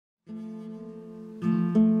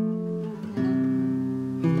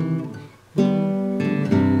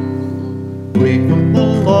free from the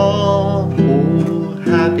law, oh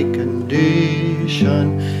happy condition.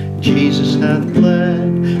 Jesus hath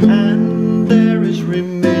bled, and there is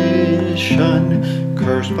remission.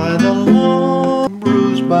 Cursed by the law,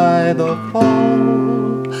 bruised by the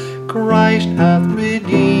fall, Christ hath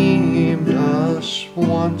redeemed us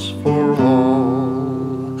once for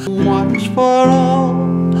all. Once for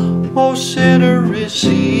all, O sinner,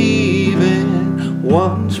 receive it.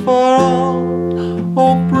 Once for all,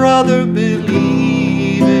 O brother,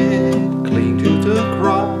 believe it. Cling to the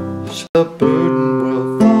cross, the burden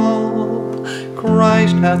will fall.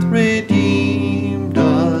 Christ hath redeemed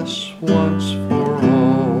us once for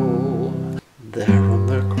all. There on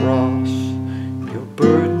the cross, your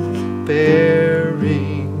burden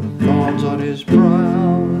bearing, thorns on his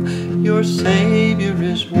brow, your Savior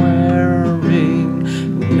is wearing.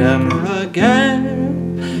 Never again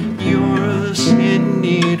your sin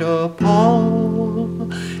need appall.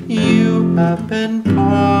 You have been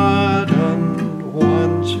pardoned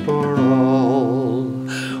once for all.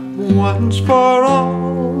 Once for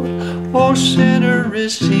all, O sinner,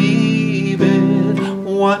 receive it.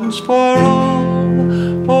 Once for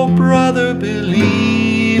all, O brother,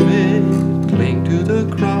 believe it. Cling to the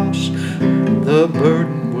cross, the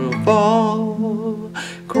burden will fall.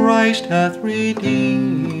 Christ hath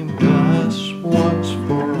redeemed us once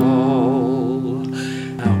for all.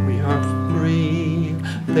 Now we are free,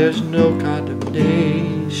 there's no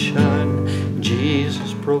condemnation.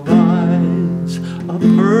 Jesus provides a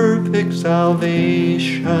perfect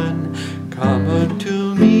salvation. Come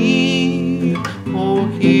unto me, oh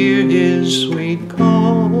hear his sweet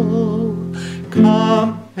call.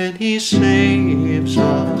 Come and he saves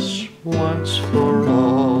us once for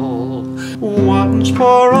all. Once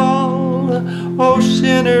for all, O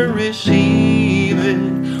sinner, receive it.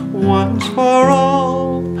 Once for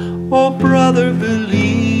all, O brother,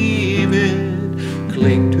 believe it.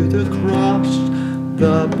 Cling to the cross,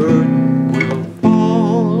 the burden will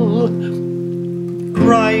fall.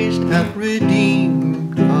 Christ hath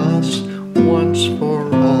redeemed us once for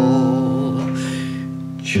all.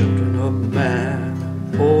 Children of man,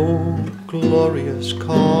 oh glorious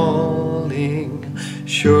calling,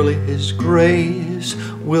 surely his grace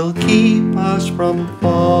will keep us from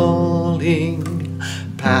falling,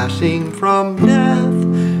 passing from death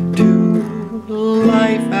to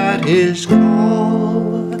life at his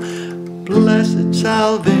call. Blessed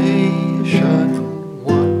salvation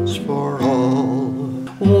once for all.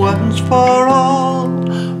 Once for all,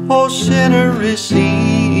 O sinner,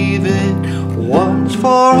 receive it. Once for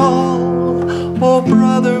all, O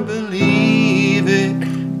brother, believe it.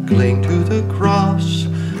 Cling to the cross,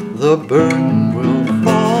 the burden will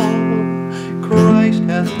fall. Christ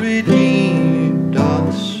hath redeemed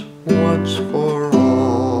us once for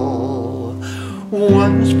all.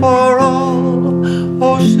 Once for all,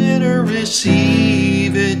 O sinner,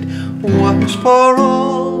 receive it. Once for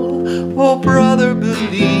all, O brother,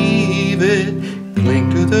 believe it. Cling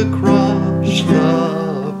to the cross,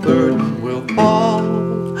 the burden will fall.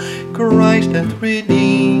 Christ hath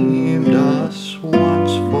redeemed